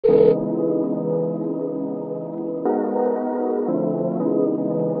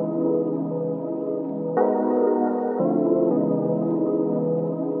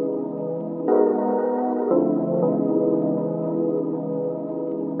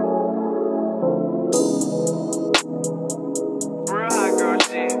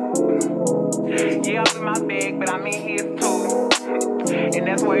my bag, but I'm in his too. And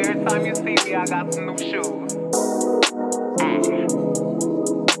that's why every time you see me, I got some new shoes.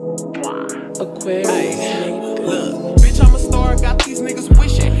 Aquarius, look, bitch, I'm a star, got these niggas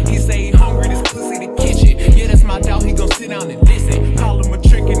wishing. He say he hungry, this pussy the kitchen. Yeah, that's my dog, he gon' sit down and listen. Call him a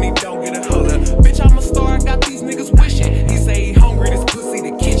trick and he don't get a holler. Bitch, I'm a star, got these niggas wishing. He say he hungry, this pussy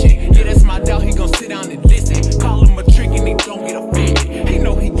the kitchen. Yeah, that's my dog, he gon' sit down and listen. Call him a trick and he don't get offended. He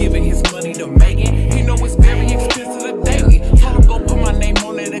know he giving his money to Megan. He know it's very expensive to date me. Told him go put my name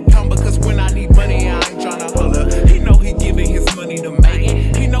on that account because when I need money, I ain't tryna holler. He know he giving his money to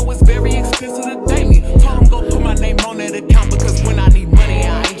Megan. He know it's very expensive to date me. Told him go put my name on that account because when I need money,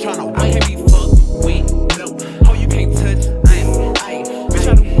 I ain't tryna wait. I can't be fucked with, no. Oh, you can't touch this, ayy. Bitch,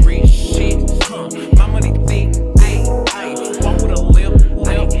 I do rich shit, my money thick, ayy. Walk with a limp,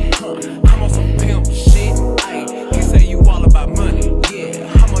 I'm on some pimp shit, ayy. He say you all about money, yeah.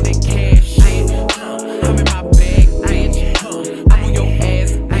 I'm on that cash shit, I'm in my bag, bitch. I'm on your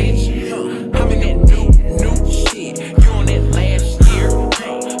ass, bitch. I'm in that new shit. You on that last year,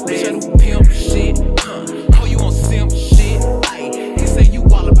 bitch, I do pimp shit, oh, you on simp shit, ayy. He say you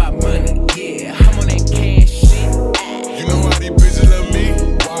all about money, yeah. I'm on that cash shit. You know how these bitches love me?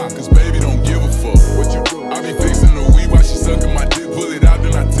 Why? Cause baby don't give a fuck. What you do? I be fixing the weed while she sucking my dick, pull it out,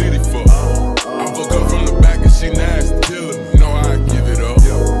 then I titty fuck. I fuck up from the back and she nasty, killer. Know how I give it up.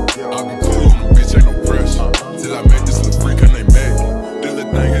 I be cool on the bitch, ain't no pressure. Till I met this little freak, her name Maggie. This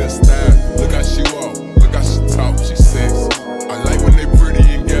little thing here style. Look how she walk, look how she talk, she sexy. I like when they pretty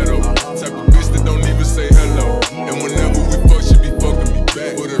and ghetto. Type of bitch that don't even say hello. And whenever we fuck, she be fucking me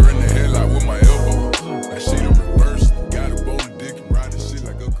back. Put her in the headlock with my elbow. Now she the reverse. Got a bone of dick and ride this shit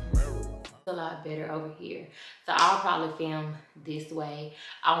like a Camaro. A lot better over here, so I'll probably film this way.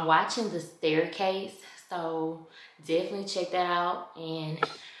 I'm watching the staircase, so definitely check that out. And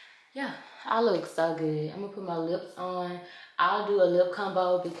yeah, I look so good. I'm gonna put my lips on. I'll do a lip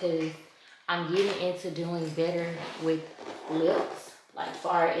combo because I'm getting into doing better with lips, like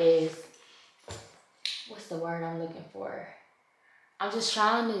far as what's the word I'm looking for. I'm just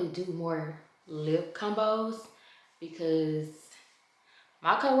trying to do more lip combos because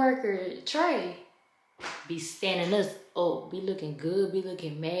my coworker Trey be standing us up, be looking good, be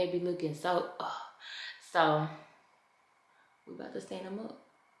looking mad, be looking so so we about to stand him up.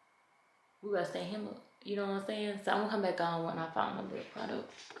 We about to stand him up. You know what I'm saying? So I'm gonna come back on when I find the lip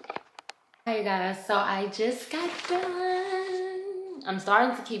product. Hey guys, so I just got done. I'm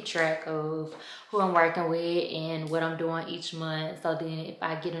starting to keep track of who I'm working with and what I'm doing each month. So then if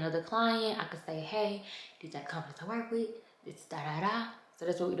I get another client, I can say, hey, these are the companies I work with. This da-da-da. So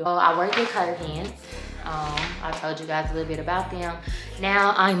that's what we do. I work with Gainz. I told you guys a little bit about them.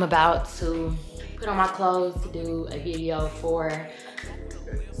 Now I'm about to put on my clothes to do a video for,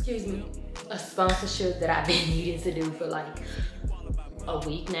 excuse me, a sponsorship that I've been needing to do for like a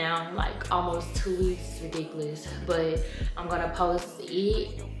week now, like almost 2 weeks. It's ridiculous, but I'm gonna post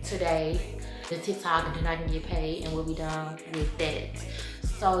it today, the TikTok, and then I can get paid and we'll be done with that.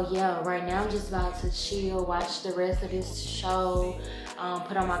 So yeah, right now I'm just about to chill, watch the rest of this show,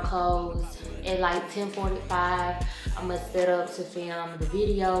 put on my clothes. At like 10:45, I'm gonna set up to film the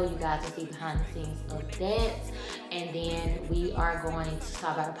video. You guys will see behind the scenes of that. And then we are going to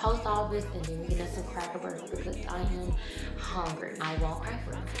stop at a post office and then we're getting some Cracker Barrel because I am hungry. I want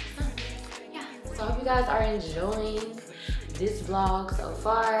Cracker Barrel. So yeah, so I hope you guys are enjoying this vlog so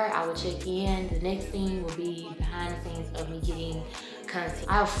far. I will check in. The next thing will be behind the scenes of me getting content.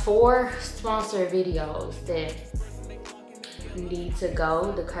 I have 4 sponsored videos that need to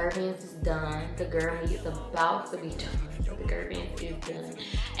go. The curtains is done. The girl meet is about to be done. The curtains is done.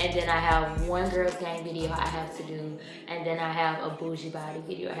 And then I have one girls game video I have to do. And then I have a bougie body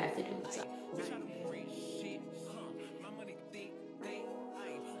video I have to do. So.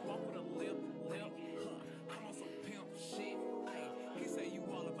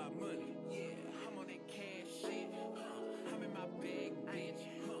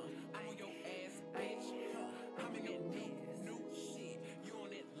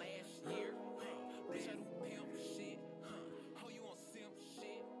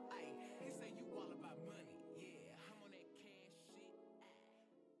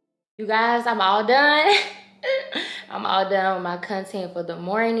 You guys, I'm all done. I'm all done with my content for the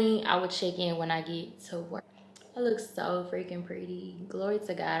morning. I will check in when I get to work. I look so freaking pretty. Glory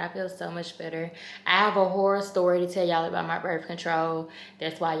to God. I feel so much better. I have a horror story to tell y'all about my birth control.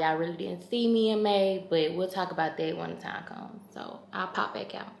 That's why y'all really didn't see me in May, but we'll talk about that when the time comes. So I'll pop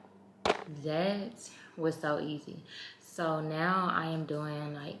back out. That was so easy. So now I am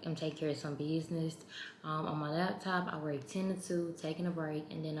doing, like, I'm taking care of some business on my laptop. I work 10 to 2, taking a break,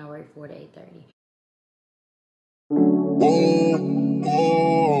 and then I work 4 to 8:30.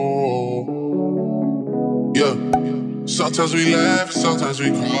 Yeah. Sometimes we laugh, sometimes we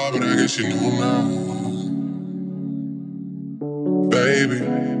cry, but I guess you know now. Baby,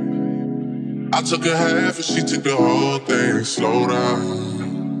 I took a half and she took the whole thing. Slow down.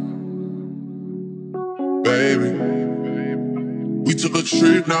 Baby, we took a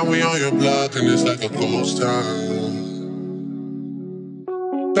trip, now we on your block and it's like a ghost town.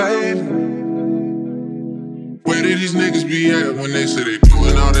 Baby, where did these niggas be at when they say they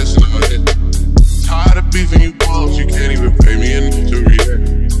doing all this and all that? Tired of beefing you bums, you can't even pay me enough to react.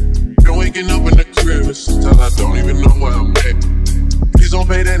 Been waking up in the crib and sometimes I don't even know where I'm at. Please don't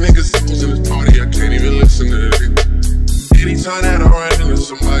pay that nigga songs in this party, I can't even listen to that. Anytime that I run into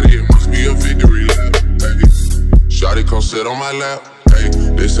somebody, it must be a victory lap, baby. Shawty come sit on my lap, hey,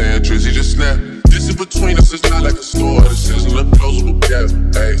 they saying Drizzy just snap. This is between us, it's not like a store, this isn't a closable gap,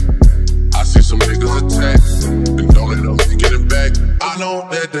 hey. I see some niggas attack, and don't end up getting back. I know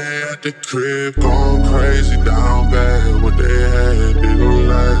that they at the crib going crazy, down bad. What they had didn't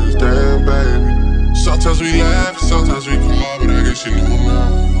last, damn baby. Sometimes we laugh, sometimes we cry, but I guess you know now.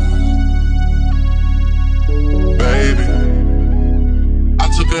 Baby, I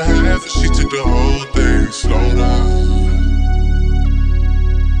took a half and she took the whole thing. Slow down.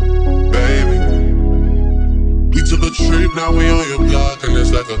 Baby, we took a trip, now we on your block and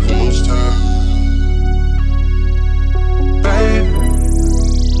it's like a ghost town. Baby,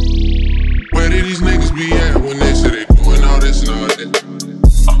 where did these niggas be at when they say they doing all this and all that?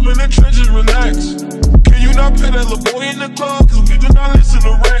 I'm in the trenches, relax. Can you not pay that little boy in the club? Cause we do not listen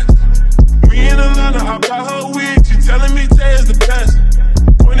to rap. We in Atlanta, I buy her wig, she telling me Tay is the best.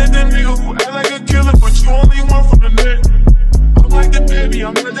 Point at that nigga who act like a killer, but you only one from the net. I'm like the baby,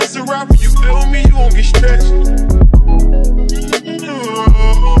 I'm not just a rapper. You feel me, you won't get stretched.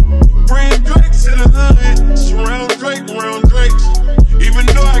 Bring Drake to the hood, surround Drake, around Drakes. Even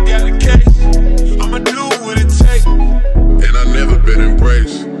though I got a case, I'ma do what it takes. And I never been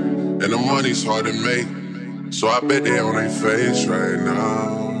embraced, and the money's hard to make. So I bet they on their face right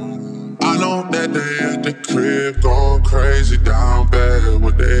now. I know that they at the crib going crazy, down bad.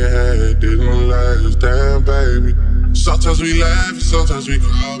 What they had didn't last, damn baby. Sometimes we laugh, sometimes we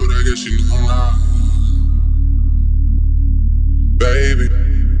cry, but I guess you know now. Baby,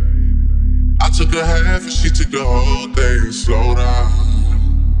 I took a half and she took the whole thing. Slow down.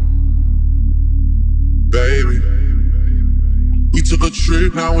 Baby, we took a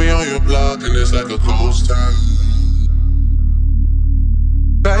trip, now we on your block and it's like a ghost town.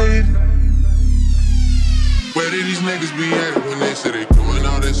 Baby, where did these niggas be at when they say they doing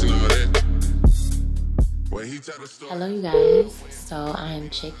all this and all that? Hello you guys, so I am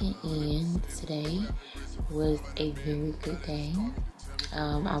checking in. Today was a very good day.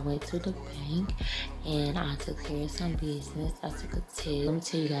 I went to the bank and I took care of some business. I took a test. Let me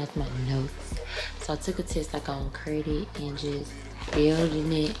tell you guys my notes. So I took a test like on credit and just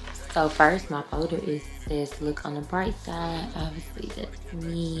building it. So first my folder says look on the bright side. Obviously that's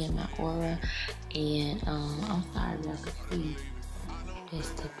me and my aura. And I'm sorry y'all can see this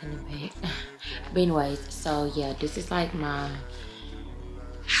tip in the back. But anyways, so yeah, this is like my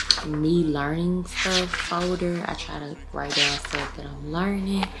me learning stuff folder. I try to write down stuff that I'm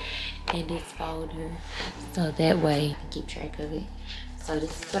learning in this folder, so that way I can keep track of it. So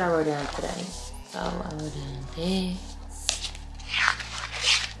this is what I wrote down today. So I wrote down this.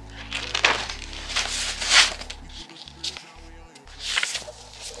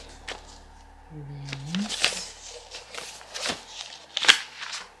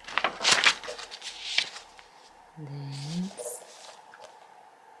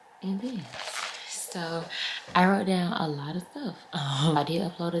 And this. So I wrote down a lot of stuff. I did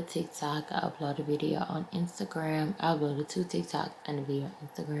upload a TikTok. I uploaded a video on Instagram. I uploaded 2 TikToks and a video on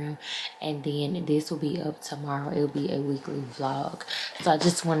Instagram. And then this will be up tomorrow. It will be a weekly vlog. So I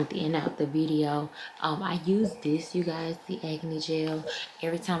just wanted to end out the video. I use this, you guys, the acne gel.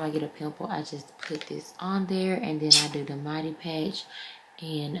 Every time I get a pimple, I just put this on there. And then I do the mighty patch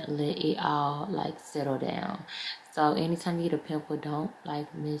and let it all like settle down. So anytime you get a pimple, don't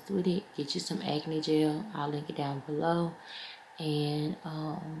like mess with it. Get you some acne gel. I'll link it down below. And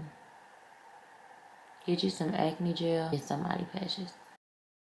get you some acne gel and some mighty patches.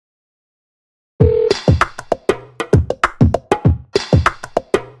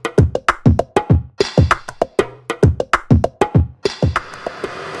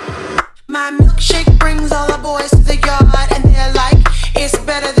 My milkshake brings all the boys to the yard and they're like, it's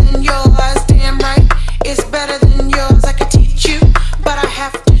better than yours, damn right. It's better than yours, I could teach you, but I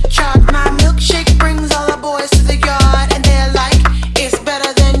have to charge. My milkshake brings all the boys to the yard and they're like, it's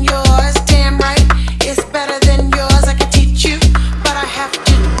better than yours, damn right. It's better than yours, I could teach you.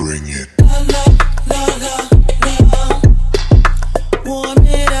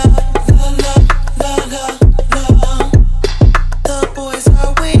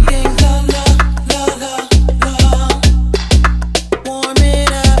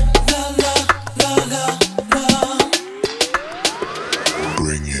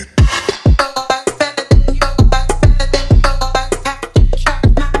 bring it.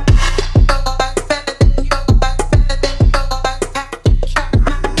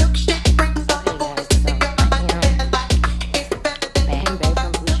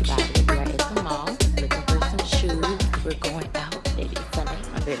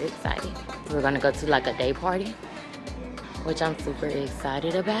 We're gonna go to like a day party, which I'm super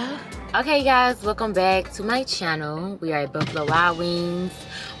excited about. Okay guys, welcome back to my channel. We are at Buffalo Wild Wings.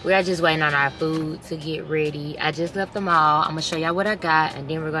 We are just waiting on our food to get ready. I just left the mall. I'm gonna show y'all what I got and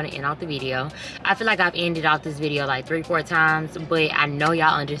then we're gonna end off the video. I feel like I've ended off this video like 3-4 times, but I know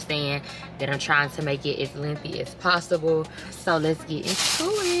y'all understand that I'm trying to make it as lengthy as possible. So let's get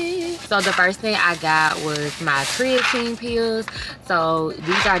into it. So the first thing I got was my creatine pills. So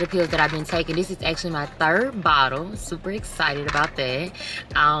these are the pills that I've been taking. This is actually my 3rd bottle. Super excited about that.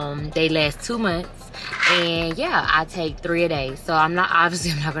 They last 2 months. And yeah, I take 3 a day. So I'm not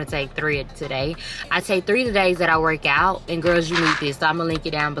gonna take 3 today. I take 3 the days that I work out. And girls, you need this. So I'm gonna link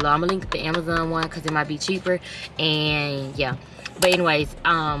it down below. I'm gonna link the Amazon one because it might be cheaper. And yeah. But anyways,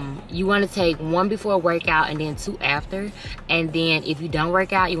 you want to take 1 before a workout and then 2 after. And then if you don't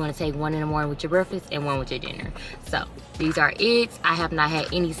work out, you want to take 1 in the morning with your breakfast and 1 with your dinner. So these are it. I have not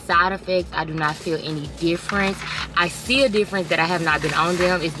had any side effects. I do not feel any difference. I see a difference that I have not been on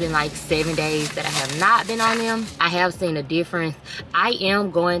them. It's been like 7 days that I have not been on them. I have seen a difference. I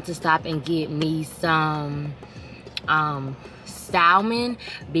am going to stop and get me some salmon,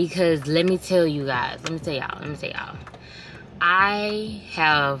 because let me tell you guys, let me tell y'all. I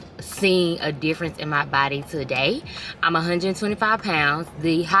have seen a difference in my body today. I'm 125 pounds.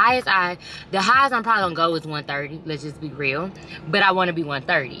 The highest I'm probably gonna go is 130. Let's just be real. But I want to be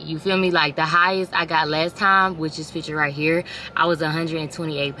 130. You feel me? Like the highest I got last time, which is picture right here, I was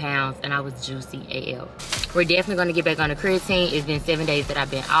 128 pounds and I was juicy AL. We're definitely gonna get back on the creatine. It's been 7 days that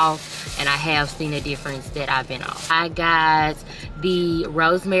I've been off and I have seen a difference that I've been off. I got the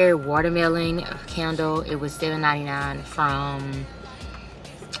rosemary watermelon candle. It was $7.99 from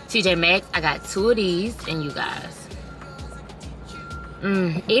TJ Maxx. I got 2 of these, and you guys,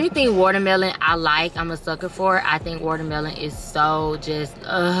 anything watermelon I like, I'm a sucker for. I think watermelon is so just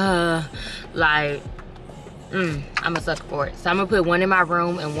like I'm a sucker for it. So I'm gonna put 1 in my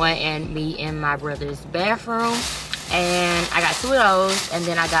room and 1 in me and my brother's bathroom. And I got 2 of those, and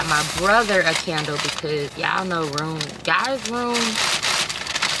then I got my brother a candle because y'all know guys' room.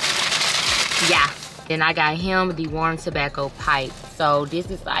 Yeah. Then I got him the warm tobacco pipe. So this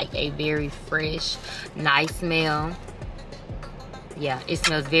is like a very fresh, nice smell. Yeah, it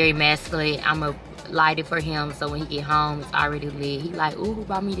smells very masculine. I'm gonna light it for him so when he get home, it's already lit. He like, ooh, who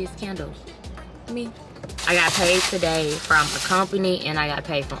bought me this candle? I got paid today from a company and I got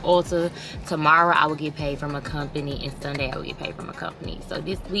paid from Ulta. Tomorrow I will get paid from a company and Sunday I will get paid from a company. So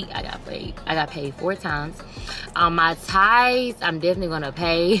this week I got paid 4 times. My tithes, I'm definitely gonna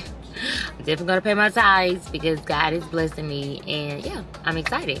pay. I'm definitely gonna pay my tithes because God is blessing me, and yeah, I'm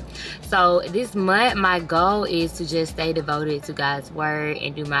excited. So this month my goal is to just stay devoted to God's word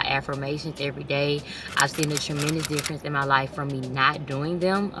and do my affirmations every day. I've seen a tremendous difference in my life from me not doing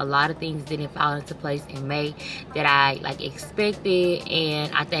them. A lot of things didn't fall into place in May that I like expected,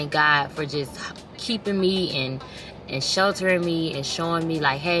 and I thank God for just keeping me and sheltering me and showing me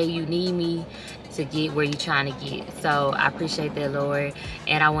like, hey, you need me to get where you're trying to get. So I appreciate that, Lord,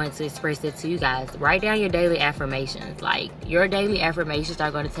 and I wanted to express it to you guys. Write down your daily affirmations. Like, your daily affirmations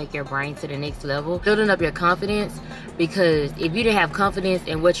are going to take your brain to the next level, building up your confidence, because if you didn't have confidence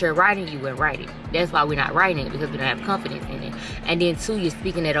in what you're writing, you wouldn't write it. That's why we're not writing it, because we don't have confidence in it. And then 2, you're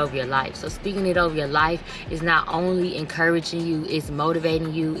speaking it over your life. So speaking it over your life is not only encouraging you, it's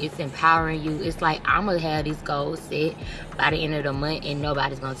motivating you, it's empowering you. It's like, I'm gonna have these goals set by the end of the month and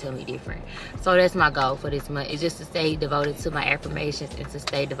nobody's gonna tell me different. So that's my goal for this month, is just to stay devoted to my affirmations and to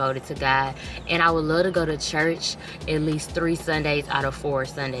stay devoted to God. And I would love to go to church at least 3 Sundays out of 4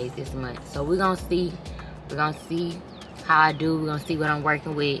 Sundays this month. So we're gonna see how I do. We're gonna see what I'm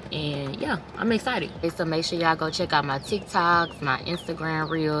working with, and yeah, I'm excited. So make sure y'all go check out my TikToks, my Instagram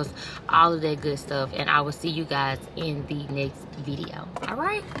reels, all of that good stuff, and I will see you guys in the next video. All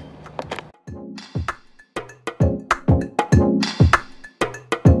right.